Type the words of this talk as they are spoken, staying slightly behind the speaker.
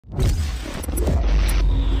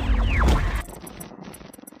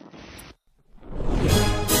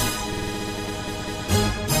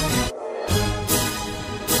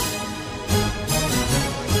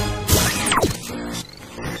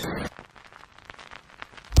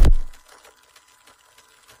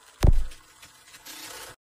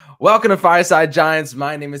Welcome to Fireside Giants.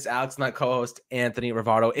 My name is Alex, my co-host Anthony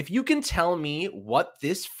Rivardo. If you can tell me what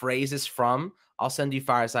this phrase is from, I'll send you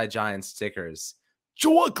Fireside Giants stickers.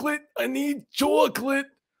 Chocolate. I need chocolate.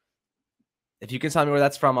 If you can tell me where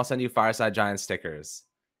that's from, I'll send you Fireside Giants stickers.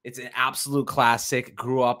 It's an absolute classic.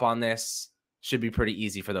 Grew up on this. Should be pretty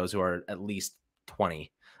easy for those who are at least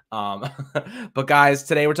 20. But guys,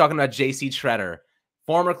 today we're talking about JC Tretter,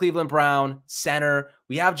 former Cleveland Brown center.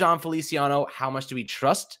 We have Jon Feliciano. How much do we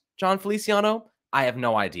trust Jon Feliciano? I have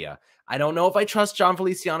no idea. I don't know if I trust Jon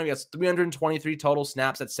Feliciano. He has 323 total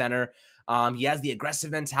snaps at center. He has the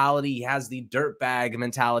aggressive mentality. He has the dirtbag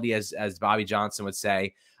mentality, as Bobby Johnson would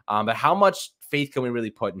say. But how much faith can we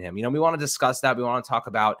really put in him? You know, we want to discuss that. We want to talk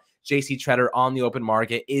about JC Tretter on the open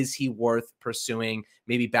market. Is he worth pursuing?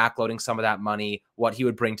 Maybe backloading some of that money, what he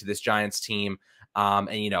would bring to this Giants team.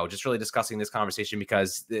 And, you know, just really discussing this conversation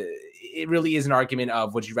because it really is an argument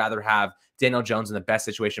of, would you rather have Daniel Jones in the best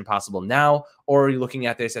situation possible now, or are you looking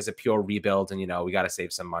at this as a pure rebuild and, you know, we got to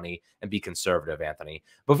save some money and be conservative, Anthony?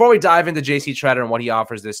 Before we dive into JC Tretter and what he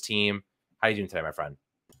offers this team, how are you doing today, my friend?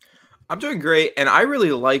 I'm doing great, and I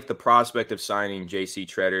really like the prospect of signing JC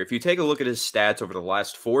Tretter. If you take a look at his stats over the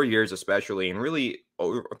last 4 years especially, and really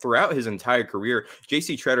throughout his entire career,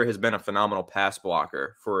 JC Tretter has been a phenomenal pass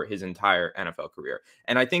blocker for his entire NFL career.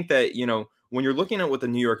 And I think that, you know, when you're looking at what the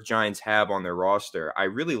New York Giants have on their roster, I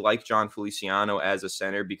really like Jon Feliciano as a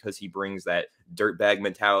center because he brings that dirtbag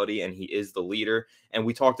mentality and he is the leader. And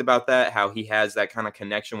we talked about that, how he has that kind of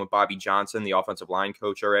connection with Bobby Johnson, the offensive line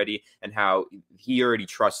coach already, and how he already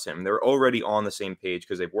trusts him. They're already on the same page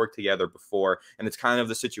because they've worked together before. And it's kind of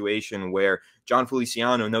the situation where Jon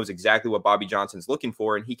Feliciano knows exactly what Bobby Johnson's looking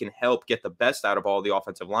for, and he can help get the best out of all the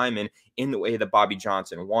offensive linemen in the way that Bobby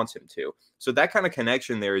Johnson wants him to. So that kind of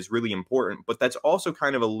connection there is really important, but that's also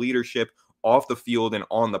kind of a leadership off the field and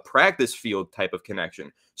on the practice field type of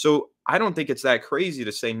connection. So I don't think it's that crazy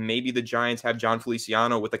to say maybe the Giants have Jon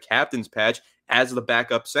Feliciano with a captain's patch as the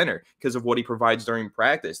backup center because of what he provides during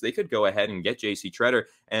practice. They could go ahead and get JC Tretter,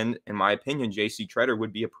 and in my opinion, JC Tretter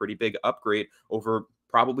would be a pretty big upgrade over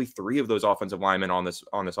probably 3 of those offensive linemen on this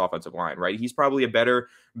offensive line, right? He's probably a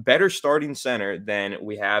better starting center than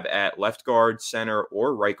we have at left guard, center,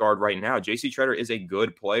 or right guard right now. JC Tretter is a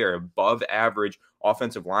good player, above average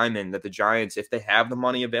offensive lineman that the Giants, if they have the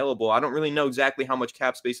money available, I don't really know exactly how much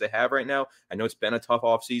cap space they have right now. I know it's been a tough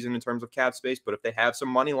offseason in terms of cap space, but if they have some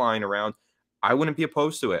money lying around, I wouldn't be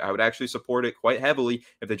opposed to it. I would actually support it quite heavily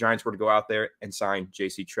if the Giants were to go out there and sign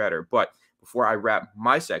JC Tretter. But before I wrap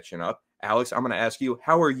my section up, Alex, I'm going to ask you,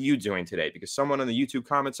 how are you doing today? Because someone in the YouTube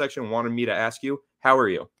comment section wanted me to ask you, how are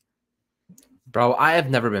you? Bro, I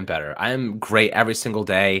have never been better. I am great every single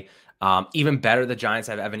day. Even better, the Giants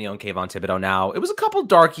have Evan Neal and Kayvon Thibodeau now. It was a couple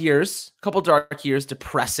dark years,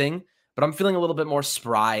 depressing, but I'm feeling a little bit more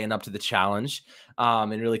spry and up to the challenge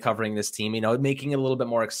and really covering this team, you know, making it a little bit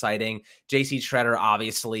more exciting. JC Tretter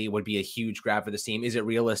obviously would be a huge grab for this team. Is it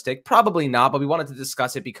realistic? Probably not, but we wanted to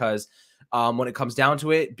discuss it because when it comes down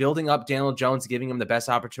to it, building up Daniel Jones, giving him the best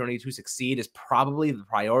opportunity to succeed is probably the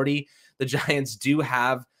priority. The Giants do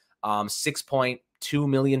have $6.2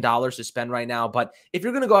 million to spend right now. But if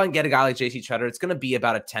you're going to go out and get a guy like JC Tretter, it's going to be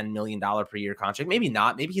about a $10 million per year contract. Maybe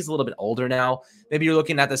not. Maybe he's a little bit older now. Maybe you're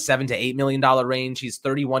looking at the $7 to $8 million range. He's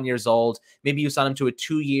 31 years old. Maybe you sign him to a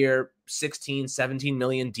 2-year, 16, 17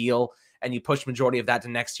 million deal, and you push majority of that to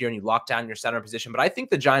next year and you lock down your center position. But I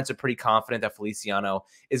think the Giants are pretty confident that Feliciano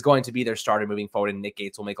is going to be their starter moving forward, and Nick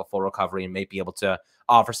Gates will make a full recovery and may be able to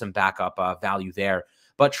offer some backup value there.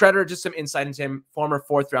 But Tretter, just some insight into him, former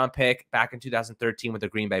 4th-round pick back in 2013 with the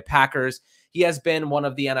Green Bay Packers. He has been one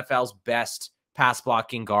of the NFL's best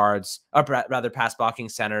pass-blocking guards, or rather pass-blocking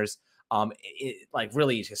centers, like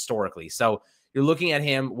really historically. So you're looking at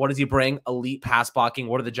him. What does he bring? Elite pass blocking.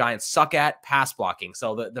 What do the Giants suck at? Pass blocking.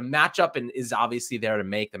 So the matchup is obviously there to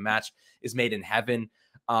make. The match is made in heaven.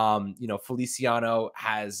 You know, Feliciano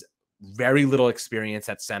has very little experience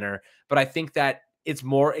at center, but I think that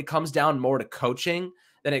it comes down more to coaching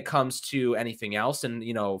than it comes to anything else. And,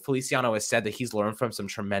 you know, Feliciano has said that he's learned from some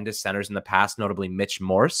tremendous centers in the past, notably Mitch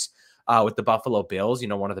Morse with the Buffalo Bills, you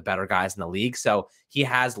know, one of the better guys in the league. So he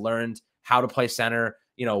has learned how to play center,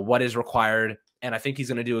 you know, what is required. And I think he's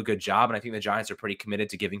going to do a good job. And I think the Giants are pretty committed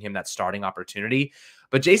to giving him that starting opportunity.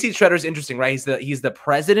 But JC Tretter is interesting, right? He's the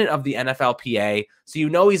president of the NFLPA. So, you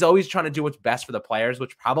know, he's always trying to do what's best for the players,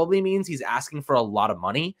 which probably means he's asking for a lot of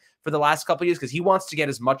money for the last couple of years because he wants to get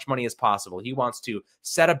as much money as possible. He wants to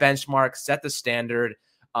set a benchmark, set the standard,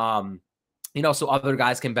 you know, so other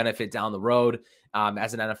guys can benefit down the road.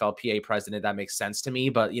 As an NFLPA president, that makes sense to me.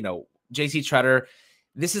 But, you know, JC Tretter,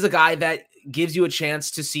 this is a guy that gives you a chance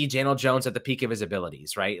to see Daniel Jones at the peak of his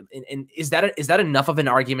abilities, right? And is that enough of an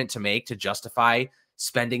argument to make to justify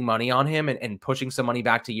spending money on him and pushing some money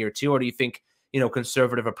back to year 2? Or do you think,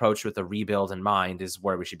 conservative approach with a rebuild in mind is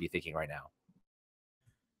where we should be thinking right now?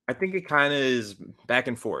 I think it kind of is back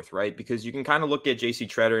and forth, right? Because you can kind of look at JC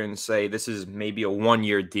Tretter and say this is maybe a 1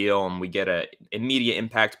 year deal and we get a immediate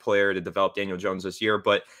impact player to develop Daniel Jones this year.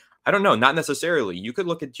 But I don't know, not necessarily. You could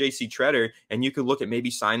look at JC Tretter and you could look at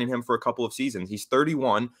maybe signing him for a couple of seasons. He's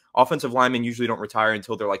 31. Offensive linemen usually don't retire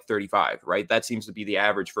until they're like 35, right? That seems to be the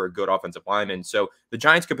average for a good offensive lineman. So the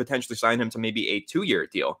Giants could potentially sign him to maybe a 2 year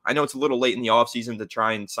deal. I know it's a little late in the offseason to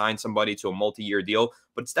try and sign somebody to a multi-year deal,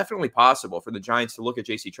 but it's definitely possible for the Giants to look at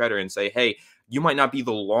JC Tretter and say, hey, you might not be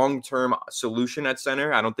the long-term solution at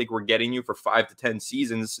center. I don't think we're getting you for 5 to 10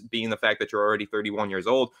 seasons, being the fact that you're already 31 years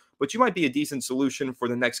old, but you might be a decent solution for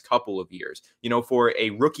the next couple of years, for a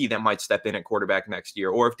rookie that might step in at quarterback next year,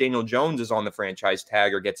 or if Daniel Jones is on the franchise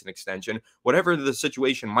tag or gets an extension, whatever the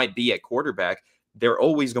situation might be at quarterback, they're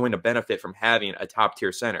always going to benefit from having a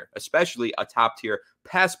top-tier center, especially a top-tier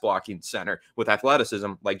pass-blocking center with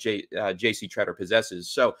athleticism like JC Tretter possesses.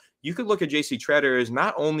 So you could look at JC Tretter as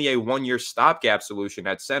not only a 1 year stopgap solution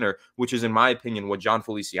at center, which is, in my opinion, what John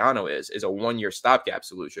Feliciano is a 1 year stopgap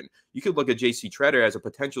solution. You could look at JC Tretter as a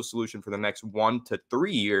potential solution for the next 1 to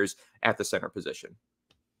 3 years at the center position.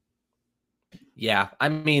 Yeah, I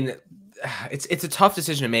mean, it's a tough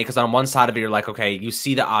decision to make because on one side of it, you're like, okay, you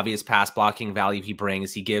see the obvious pass blocking value he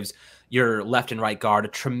brings. He gives your left and right guard a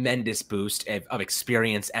tremendous boost of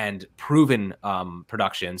experience and proven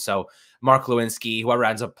production. So Mark Lewinsky, whoever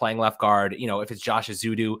ends up playing left guard, if it's Josh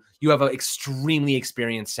Azudu, you have an extremely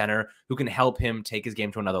experienced center who can help him take his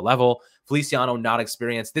game to another level. Feliciano, not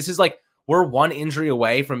experienced. This is like, we're one injury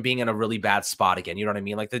away from being in a really bad spot again. You know what I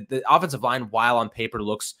mean? Like the offensive line, while on paper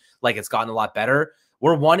looks like it's gotten a lot better,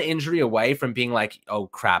 we're one injury away from being like, oh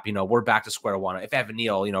crap, we're back to square one. If Evan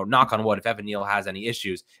Neal, knock on wood, if Evan Neal has any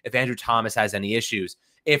issues, if Andrew Thomas has any issues,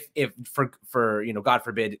 if for God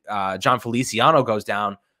forbid, John Feliciano goes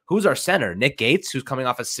down, who's our center? Nick Gates, who's coming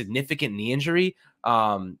off a significant knee injury,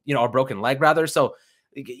 a broken leg rather. So,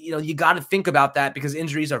 you got to think about that because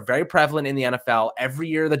injuries are very prevalent in the NFL. Every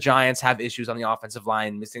year, the Giants have issues on the offensive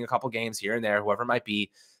line, missing a couple games here and there, whoever it might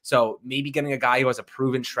be. So maybe getting a guy who has a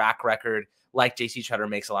proven track record like JC Tretter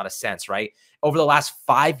makes a lot of sense, right? Over the last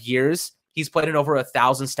 5 years, he's played in over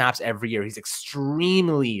 1,000 snaps every year. He's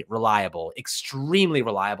extremely reliable, extremely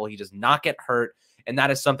reliable. He does not get hurt, and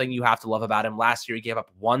that is something you have to love about him. Last year, he gave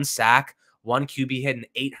up 1 sack, 1 QB hit, and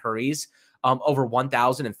 8 hurries, over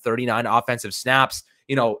 1,039 offensive snaps.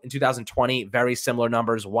 In 2020, very similar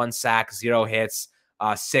numbers, 1 sack, 0 hits,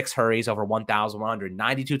 6 hurries, over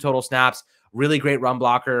 1,192 total snaps. Really great run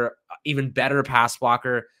blocker, even better pass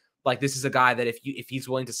blocker. Like, this is a guy that if he's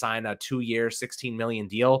willing to sign a 2-year, $16 million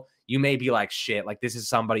deal, you may be like, shit, like this is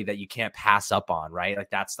somebody that you can't pass up on, right? Like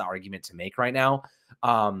that's the argument to make right now.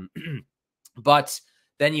 But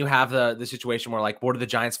then you have the situation where like, where do the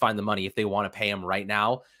Giants find the money if they want to pay him right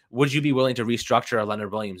now? Would you be willing to restructure a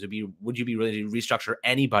Leonard Williams? Would you be willing to restructure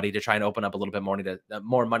anybody to try and open up a little bit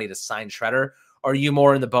more money to sign Tretter? Or are you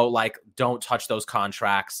more in the boat like, don't touch those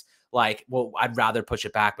contracts? Like, well, I'd rather push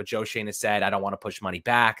it back, but Joe Schoen has said, I don't want to push money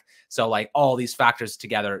back. So like all these factors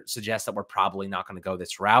together suggest that we're probably not going to go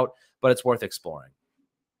this route, but it's worth exploring.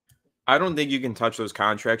 I don't think you can touch those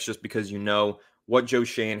contracts just because what Joe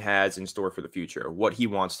Schoen has in store for the future, what he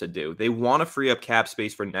wants to do. They want to free up cap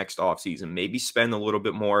space for next offseason, maybe spend a little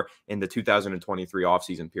bit more in the 2023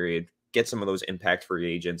 offseason period, get some of those impact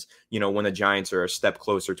free agents, when the Giants are a step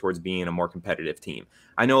closer towards being a more competitive team.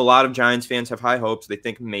 I know a lot of Giants fans have high hopes. They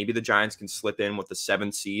think maybe the Giants can slip in with the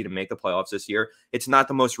 7th seed and make the playoffs this year. It's not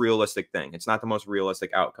the most realistic thing. It's not the most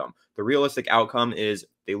realistic outcome. The realistic outcome is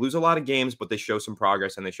they lose a lot of games, but they show some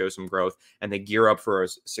progress and they show some growth and they gear up for a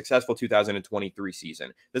successful 2023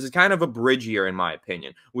 season. This is kind of a bridge year, in my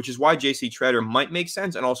opinion, which is why JC Tretter might make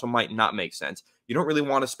sense and also might not make sense. You don't really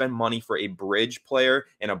want to spend money for a bridge player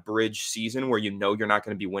in a bridge season where you're not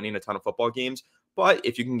going to be winning a ton of football games. But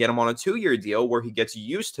if you can get him on a 2-year deal where he gets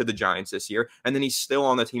used to the Giants this year, and then he's still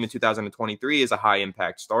on the team in 2023 as a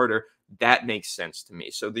high-impact starter, that makes sense to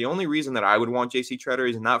me. So the only reason that I would want JC Tretter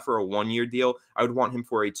is not for a 1-year deal. I would want him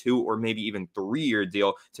for a 2 or maybe even 3-year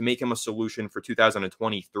deal to make him a solution for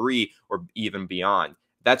 2023 or even beyond.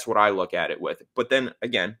 That's what I look at it with. But then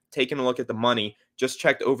again, taking a look at the money, just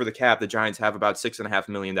checked over the cap, the Giants have about $6.5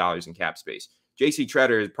 million in cap space. JC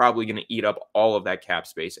Tretter is probably going to eat up all of that cap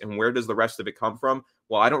space. And where does the rest of it come from?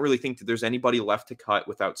 well, I don't really think that there's anybody left to cut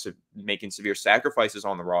without making severe sacrifices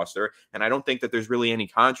on the roster. And I don't think that there's really any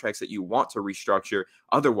contracts that you want to restructure.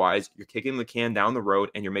 Otherwise, you're kicking the can down the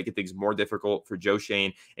road and you're making things more difficult for Joe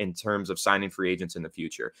Schoen in terms of signing free agents in the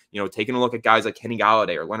future. Taking a look at guys like Kenny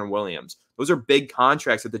Golladay or Leonard Williams, those are big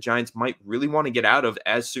contracts that the Giants might really want to get out of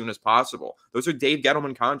as soon as possible. Those are Dave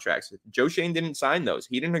Gettleman contracts. Joe Schoen didn't sign those.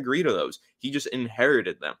 He didn't agree to those. He just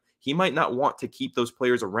inherited them. He might not want to keep those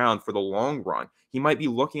players around for the long run. He might be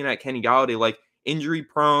looking at Kenny Golladay like injury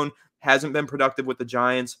prone, hasn't been productive with the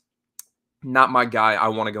Giants. Not my guy. I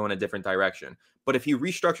want to go in a different direction. But if he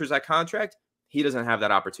restructures that contract, he doesn't have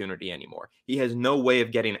that opportunity anymore. He has no way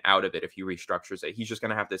of getting out of it if he restructures it. He's just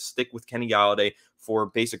going to have to stick with Kenny Golladay for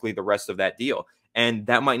basically the rest of that deal. And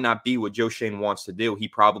that might not be what Joe Schoen wants to do. He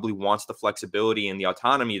probably wants the flexibility and the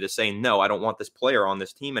autonomy to say, no, I don't want this player on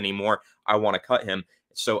this team anymore. I want to cut him.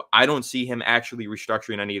 So I don't see him actually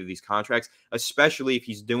restructuring any of these contracts, especially if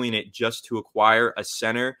he's doing it just to acquire a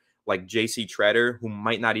center like JC Tretter, who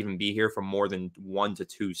might not even be here for more than 1 to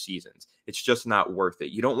 2 seasons. It's just not worth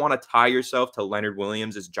it. You don't want to tie yourself to Leonard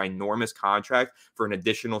Williams' ginormous contract for an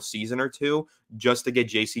additional season or 2 just to get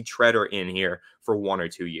JC Tretter in here for 1 or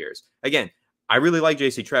 2 years. Again, I really like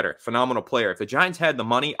JC Tretter, phenomenal player. If the Giants had the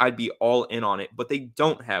money, I'd be all in on it, but they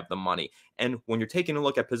don't have the money. And when you're taking a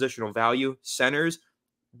look at positional value, centers,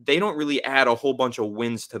 they don't really add a whole bunch of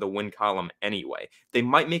wins to the win column anyway. They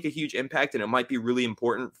might make a huge impact, and it might be really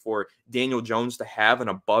important for Daniel Jones to have an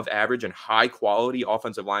above average and high quality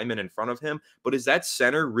offensive lineman in front of him. But is that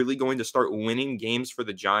center really going to start winning games for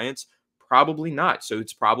the Giants? Probably not. So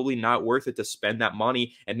it's probably not worth it to spend that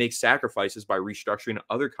money and make sacrifices by restructuring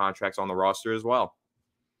other contracts on the roster as well.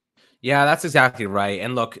 Yeah, that's exactly right.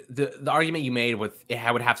 And look, the argument you made with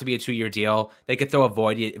it would have to be a 2-year deal. They could throw a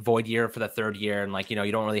void year for the 3rd year. And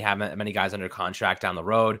you don't really have many guys under contract down the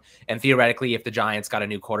road. And theoretically, if the Giants got a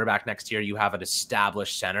new quarterback next year, you have an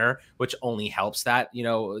established center, which only helps that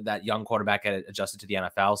young quarterback get adjusted to the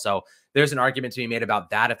NFL. So there's an argument to be made about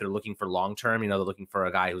that if they're looking for long-term. They're looking for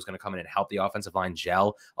a guy who's going to come in and help the offensive line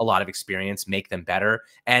gel, a lot of experience, make them better,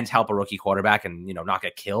 and help a rookie quarterback and, not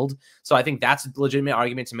get killed. So I think that's a legitimate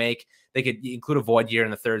argument to make. They could include a void year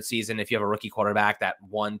in the 3rd season. If you have a rookie quarterback, that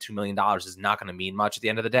 $2 million is not going to mean much at the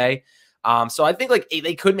end of the day. So I think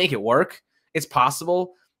they could make it work. It's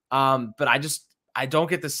possible. But I don't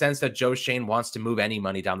get the sense that Joe Schoen wants to move any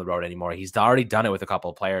money down the road anymore. He's already done it with a couple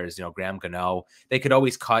of players, Graham Gano. They could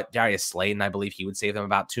always cut Darius Slayton. I believe he would save them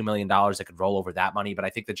about $2 million. They could roll over that money, but I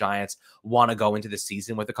think the Giants want to go into the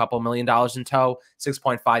season with a couple $1 million in tow.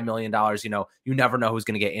 $6.5 million. You never know who's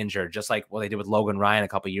going to get injured, just like what they did with Logan Ryan a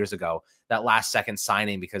couple of years ago, that last second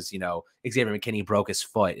signing because, Xavier McKinney broke his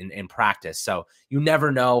foot in practice. So you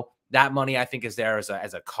never know. That money, I think, is there as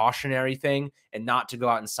a cautionary thing and not to go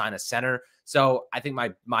out and sign a center. So I think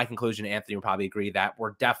my conclusion, Anthony would probably agree that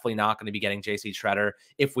we're definitely not going to be getting JC Tretter.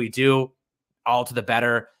 If we do, all to the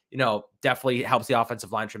better. Definitely helps the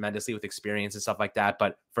offensive line tremendously with experience and stuff like that.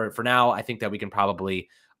 But for now, I think that we can probably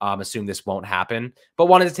assume this won't happen. But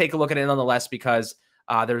wanted to take a look at it nonetheless because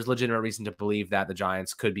there's legitimate reason to believe that the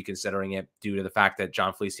Giants could be considering it due to the fact that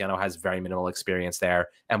John Feliciano has very minimal experience there,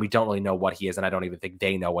 and we don't really know what he is, and I don't even think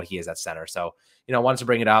they know what he is at center. So, wanted to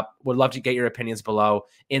bring it up. Would love to get your opinions below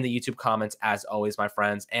in the YouTube comments, as always, my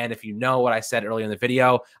friends. And if you know what I said earlier in the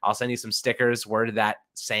video, I'll send you some stickers. Where did that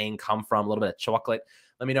saying come from? A little bit of chocolate.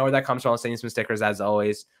 Let me know where that comes from. I'll send you some stickers, as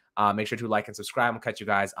always. Make sure to like and subscribe. We'll catch you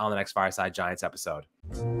guys on the next Fireside Giants episode.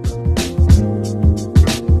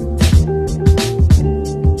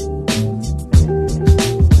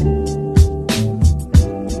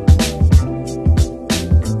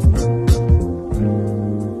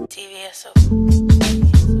 So